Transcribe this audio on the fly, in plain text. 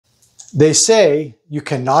They say you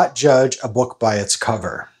cannot judge a book by its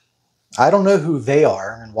cover. I don't know who they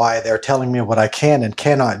are and why they're telling me what I can and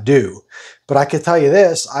cannot do, but I can tell you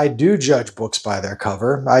this, I do judge books by their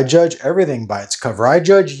cover. I judge everything by its cover. I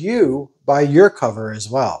judge you by your cover as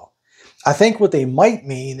well. I think what they might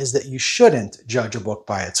mean is that you shouldn't judge a book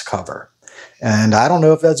by its cover. And I don't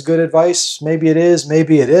know if that's good advice. Maybe it is,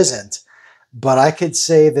 maybe it isn't. But I could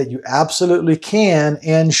say that you absolutely can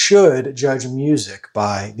and should judge music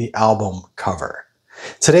by the album cover.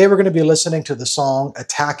 Today we're going to be listening to the song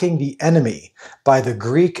Attacking the Enemy by the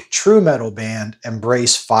Greek true metal band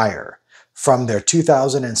Embrace Fire from their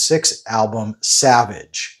 2006 album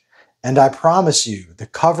Savage. And I promise you, the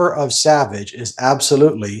cover of Savage is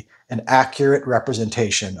absolutely an accurate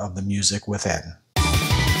representation of the music within.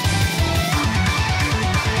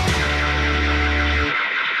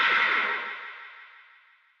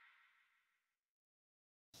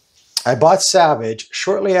 I bought Savage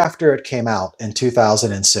shortly after it came out in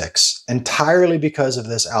 2006, entirely because of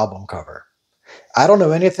this album cover. I don't know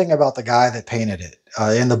anything about the guy that painted it.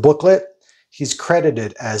 In the booklet, he's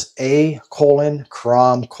credited as A:\V,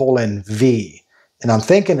 and I'm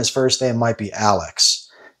thinking his first name might be Alex.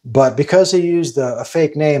 But because he used a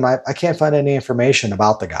fake name, I can't find any information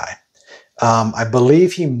about the guy. I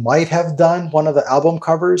believe he might have done one of the album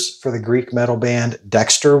covers for the Greek metal band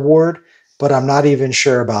Dexter Ward, but I'm not even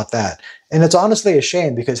sure about that. And it's honestly a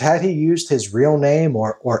shame because had he used his real name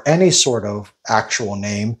or any sort of actual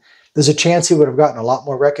name, there's a chance he would have gotten a lot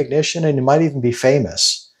more recognition and he might even be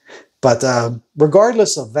famous. But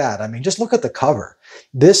regardless of that, I mean, just look at the cover.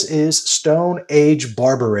 This is Stone Age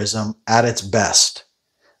barbarism at its best.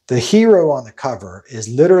 The hero on the cover is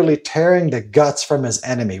literally tearing the guts from his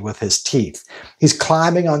enemy with his teeth. He's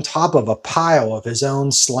climbing on top of a pile of his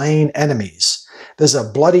own slain enemies. There's a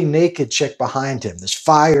bloody naked chick behind him. There's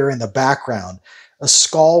fire in the background, a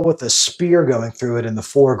skull with a spear going through it in the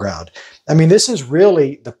foreground. I mean, this is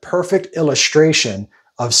really the perfect illustration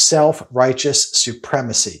of self-righteous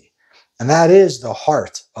supremacy. And that is the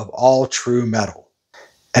heart of all true metal.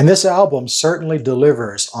 And this album certainly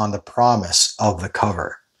delivers on the promise of the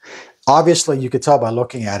cover. Obviously, you could tell by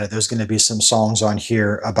looking at it, there's going to be some songs on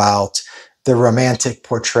here about the romantic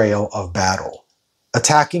portrayal of battle.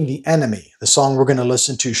 Attacking the Enemy, the song we're going to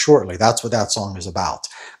listen to shortly. That's what that song is about.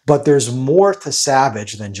 But there's more to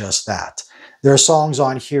Savage than just that. There are songs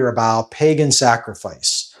on here about pagan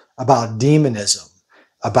sacrifice, about demonism,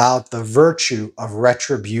 about the virtue of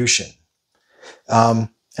retribution.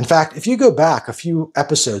 In fact, if you go back a few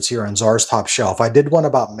episodes here on Czar's Top Shelf, I did one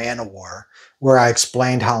about Manowar, where I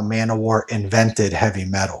explained how Manowar invented heavy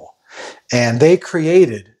metal. And they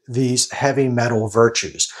created these heavy metal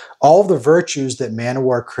virtues. All the virtues that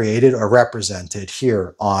Manowar created are represented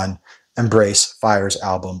here on Embrace Fire's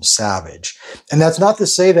album Savage. And that's not to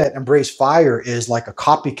say that Embrace Fire is like a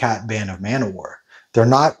copycat band of Manowar. They're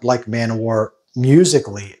not like Manowar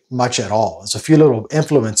musically much at all. There's a few little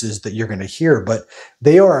influences that you're going to hear, but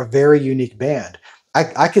they are a very unique band.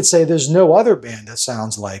 I could say there's no other band that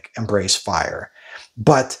sounds like Embrace Fire,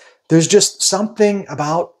 but there's just something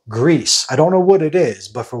about Greece. I don't know what it is,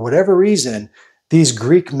 but for whatever reason, these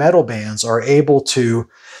Greek metal bands are able to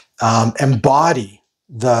embody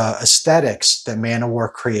the aesthetics that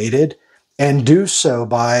Manowar created and do so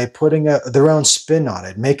by putting their own spin on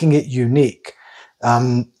it, making it unique.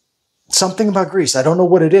 Something about Greece. I don't know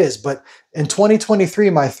what it is, but in 2023,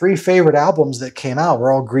 my 3 favorite albums that came out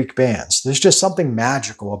were all Greek bands. There's just something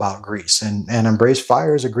magical about Greece, and Embrace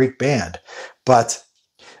Fire is a Greek band. But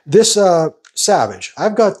this Savage,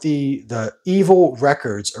 I've got the Evil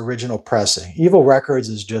Records original pressing. Evil Records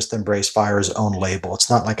is just Embrace Fire's own label. It's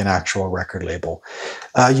not like an actual record label.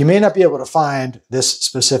 You may not be able to find this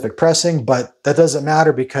specific pressing, but that doesn't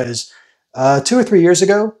matter because 2 or 3 years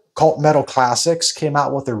ago, Cult Metal Classics came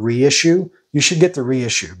out with a reissue. You should get the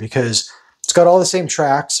reissue because it's got all the same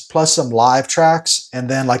tracks plus some live tracks and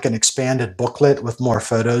then like an expanded booklet with more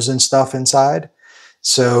photos and stuff inside.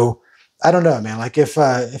 So I don't know, man. Like if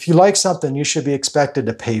you like something, you should be expected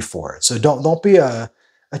to pay for it. So don't be a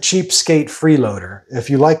cheapskate freeloader. If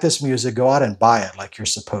you like this music, go out and buy it like you're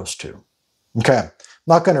supposed to. Okay, I'm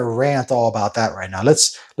not going to rant all about that right now.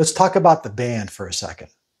 Let's talk about the band for a second.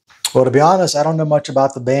 Well, to be honest, I don't know much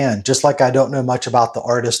about the band, just like I don't know much about the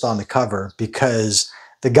artist on the cover because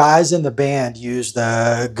the guys in the band use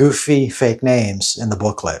the goofy fake names in the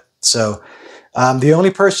booklet. So the only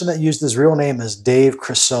person that used his real name is Dave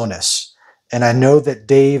Chrysonis. And I know that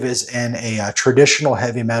Dave is in a traditional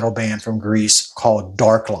heavy metal band from Greece called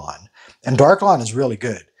Darklon. And Darklon is really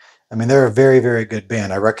good. I mean, they're a very, very good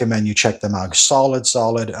band. I recommend you check them out. Solid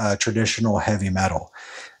traditional heavy metal.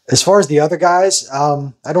 As far as the other guys,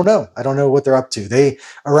 I don't know. I don't know what they're up to. They,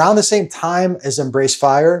 around the same time as Embrace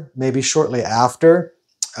Fire, maybe shortly after,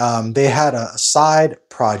 they had a side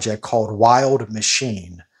project called Wild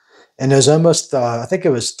Machine. And there's almost, I think it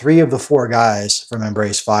was 3 of the 4 guys from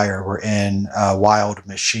Embrace Fire were in Wild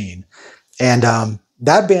Machine. And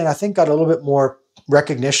that band, I think, got a little bit more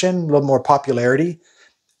recognition, a little more popularity,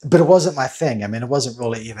 but it wasn't my thing. I mean, it wasn't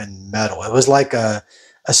really even metal. It was like a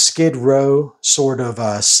Skid Row sort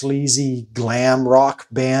of sleazy glam rock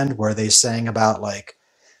band where they sang about like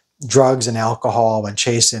drugs and alcohol and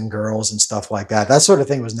chasing girls and stuff like that. That sort of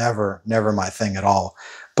thing was never my thing at all.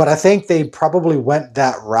 But I think they probably went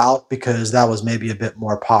that route because that was maybe a bit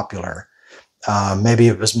more popular. Maybe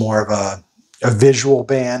it was more of a visual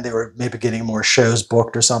band. They were maybe getting more shows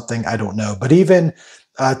booked or something. I don't know. But even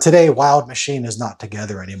today, Wild Machine is not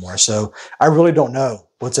together anymore. So I really don't know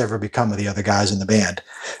what's ever become of the other guys in the band.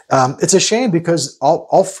 It's a shame because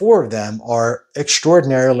all 4 of them are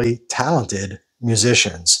extraordinarily talented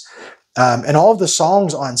musicians. And all of the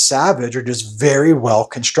songs on Savage are just very well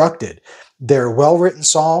constructed. They're well-written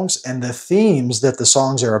songs, and the themes that the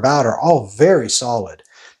songs are about are all very solid.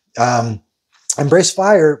 Embrace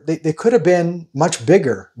Fire, they could have been much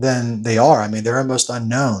bigger than they are. I mean, they're almost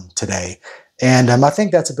unknown today. And I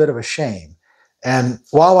think that's a bit of a shame. And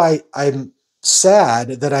while I'm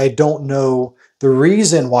sad that I don't know the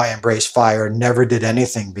reason why Embrace Fire never did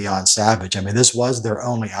anything beyond Savage. I mean, this was their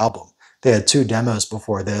only album. They had 2 demos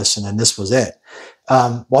before this, and then this was it.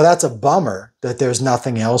 While that's a bummer that there's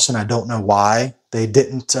nothing else, and I don't know why they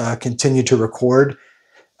didn't continue to record,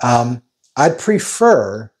 I'd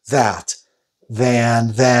prefer that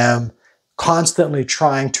than them constantly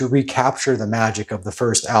trying to recapture the magic of the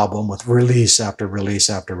first album with release after release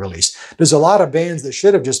after release. There's a lot of bands that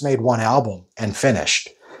should have just made 1 album and finished.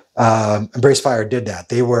 Embrace Fire did that.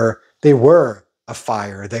 They were a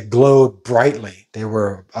fire that glowed brightly. They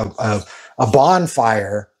were a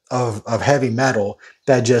bonfire of heavy metal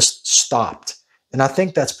that just stopped. And I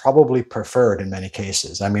think that's probably preferred in many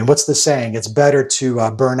cases. I mean, what's the saying? It's better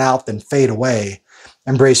to burn out than fade away.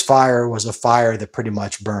 Embrace Fire was a fire that pretty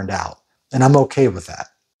much burned out. And I'm okay with that.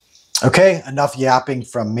 Okay, enough yapping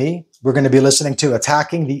from me. We're going to be listening to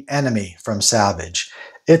Attacking the Enemy from Savage.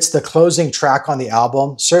 It's the closing track on the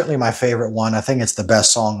album, certainly my favorite one. I think it's the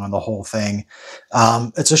best song on the whole thing.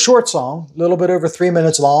 It's a short song, a little bit over 3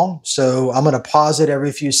 minutes long, so I'm going to pause it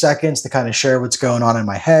every few seconds to kind of share what's going on in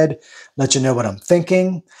my head, let you know what I'm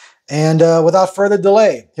thinking. And without further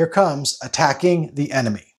delay, here comes Attacking the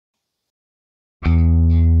Enemy.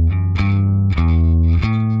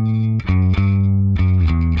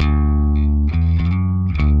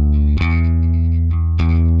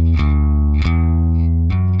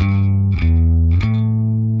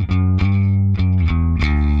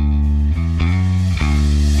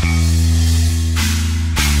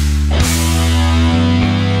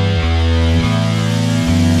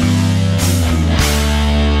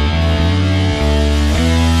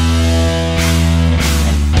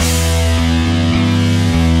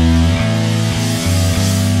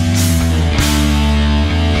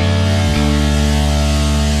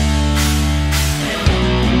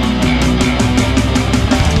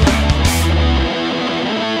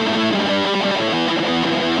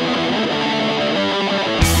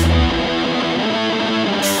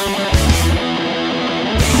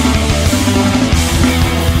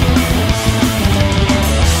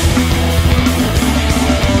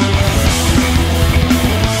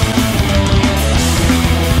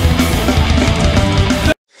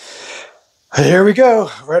 Here we go,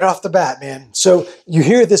 right off the bat, man. So you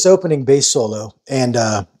hear this opening bass solo, and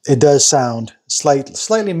it does sound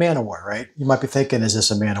slightly Manowar, right? You might be thinking, is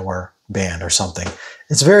this a Manowar band or something?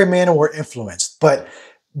 It's very Manowar influenced, but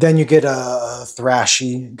then you get a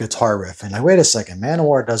thrashy guitar riff, and like, wait a second,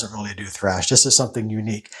 Manowar doesn't really do thrash. This is something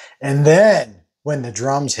unique. And then when the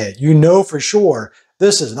drums hit, you know for sure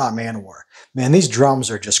this is not Manowar. Man, these drums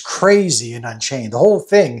are just crazy and unchained. The whole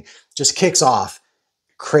thing just kicks off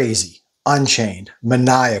crazy. Unchained,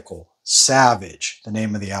 Maniacal, Savage, the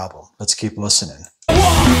name of the album. Let's keep listening. War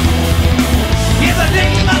is the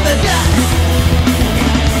name of the death.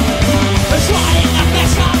 Trying to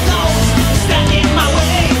fix my those stand in my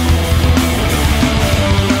way.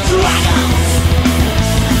 Dragons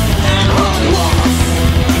and holy wars.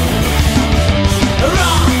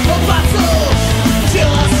 Wrong for battle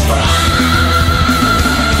till us fry.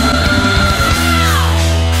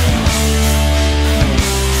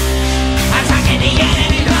 Attacking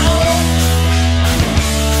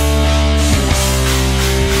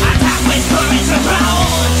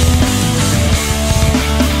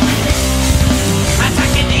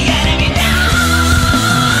the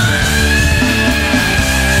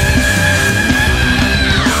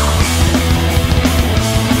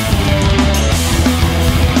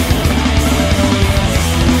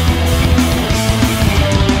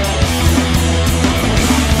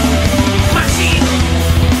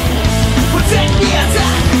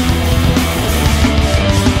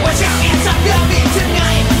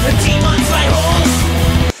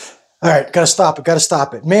All right, gotta stop it, gotta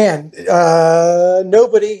stop it. Man,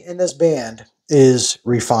 nobody in this band is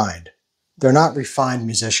refined. They're not refined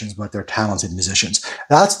musicians, but they're talented musicians.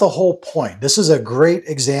 That's the whole point. This is a great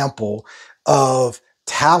example of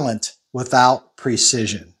talent without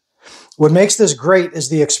precision. What makes this great is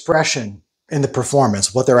the expression in the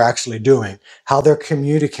performance, what they're actually doing, how they're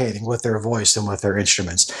communicating with their voice and with their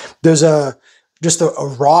instruments. There's just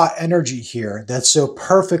a raw energy here that so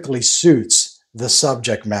perfectly suits the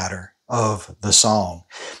subject matter of the song.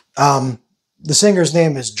 The singer's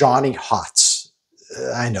name is Johnny Hotz.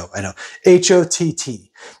 I know.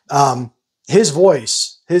 H-O-T-T. His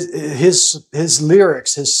voice, his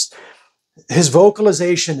lyrics, his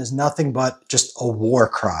vocalization is nothing but just a war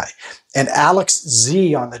cry. And Alex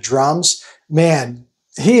Z on the drums, man,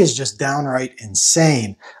 he is just downright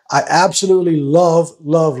insane. I absolutely love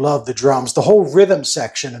the drums. The whole rhythm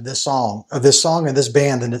section of this song and this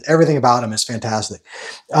band and everything about him is fantastic.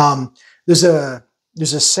 There's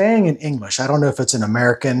a saying in English. I don't know if it's an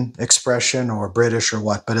American expression or British or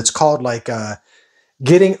what, but it's called like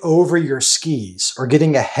getting over your skis or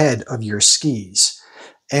getting ahead of your skis.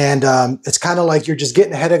 And it's kind of like you're just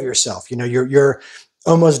getting ahead of yourself. You know, you're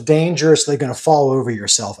almost dangerously going to fall over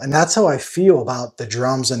yourself. And that's how I feel about the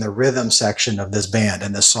drums and the rhythm section of this band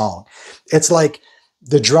and this song. It's like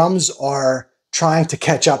the drums are trying to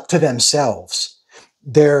catch up to themselves.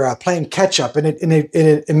 They're playing catch up, and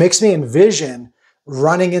it makes me envision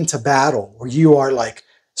running into battle where you are like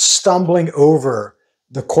stumbling over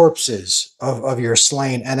the corpses of your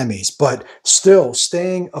slain enemies, but still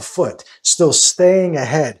staying afoot, still staying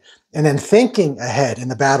ahead, and then thinking ahead in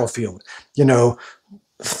the battlefield, you know,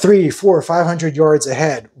 300, 400, 500 yards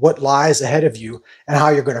ahead, what lies ahead of you and how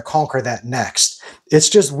you're going to conquer that next. It's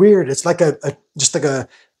just weird. It's like just like a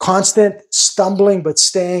constant stumbling, but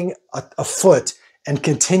staying afoot and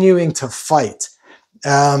continuing to fight.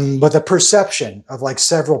 With a perception of like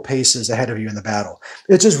several paces ahead of you in the battle.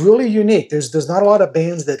 It's just really unique. There's not a lot of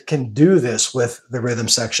bands that can do this with the rhythm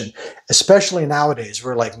section, especially nowadays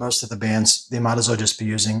where like most of the bands, they might as well just be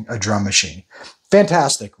using a drum machine.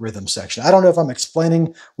 Fantastic rhythm section. I don't know if I'm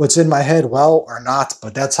explaining what's in my head well or not,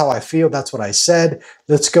 but that's how I feel. That's what I said.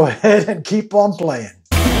 Let's go ahead and keep on playing.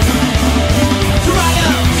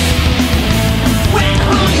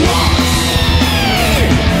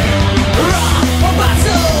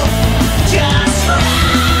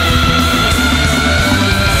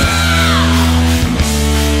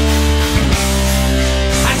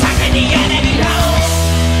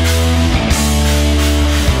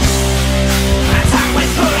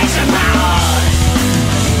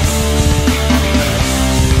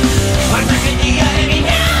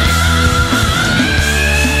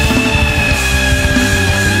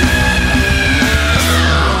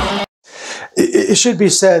 It should be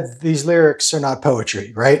said, these lyrics are not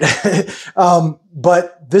poetry, right?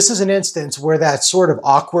 But this is an instance where that sort of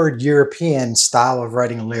awkward European style of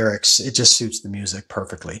writing lyrics, it just suits the music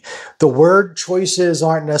perfectly. The word choices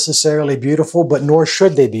aren't necessarily beautiful, but nor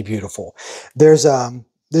should they be beautiful. There's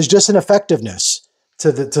just an effectiveness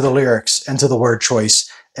to the lyrics and to the word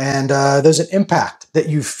choice. And there's an impact that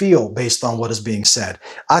you feel based on what is being said.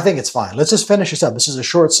 I think it's fine. Let's just finish this up. This is a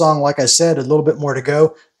short song. Like I said, a little bit more to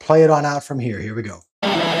go. Play it on out from here. Here we go.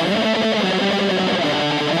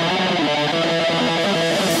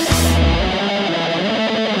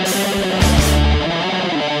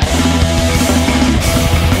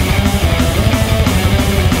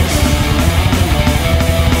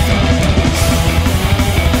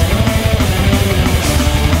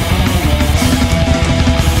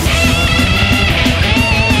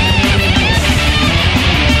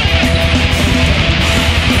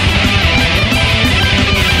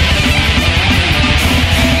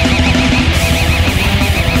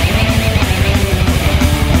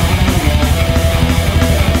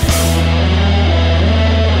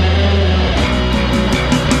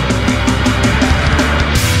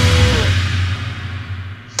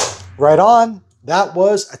 Right on. That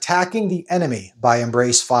was Attacking the Enemy by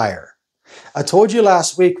Embrace Fire. I told you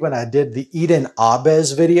last week when I did the Eden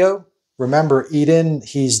Abes video. Remember Eden?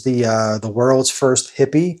 He's the world's first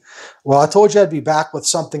hippie. Well, I told you I'd be back with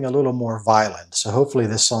something a little more violent. So hopefully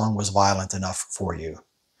this song was violent enough for you.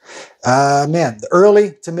 Man, the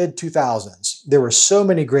early to mid 2000s, there were so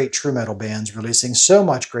many great true metal bands releasing so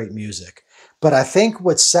much great music. But I think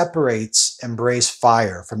what separates Embrace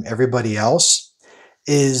Fire from everybody else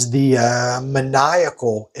is the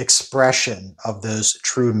maniacal expression of those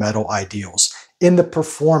true metal ideals in the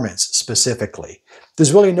performance specifically.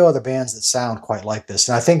 There's really no other bands that sound quite like this.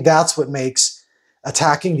 And I think that's what makes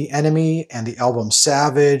attacking the enemy and the album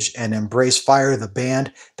Savage and Embrace Fire, the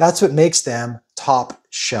band. That's what makes them top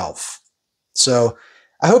shelf. So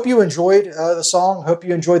I hope you enjoyed the song. Hope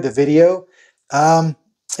you enjoyed the video.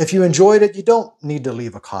 If you enjoyed it, you don't need to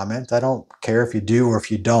leave a comment. I don't care if you do or if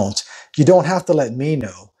you don't. You don't have to let me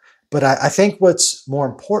know. But I think what's more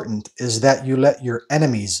important is that you let your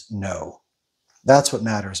enemies know. That's what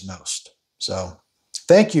matters most. So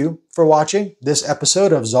thank you for watching this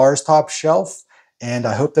episode of Czar's Top Shelf, and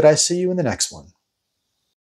I hope that I see you in the next one.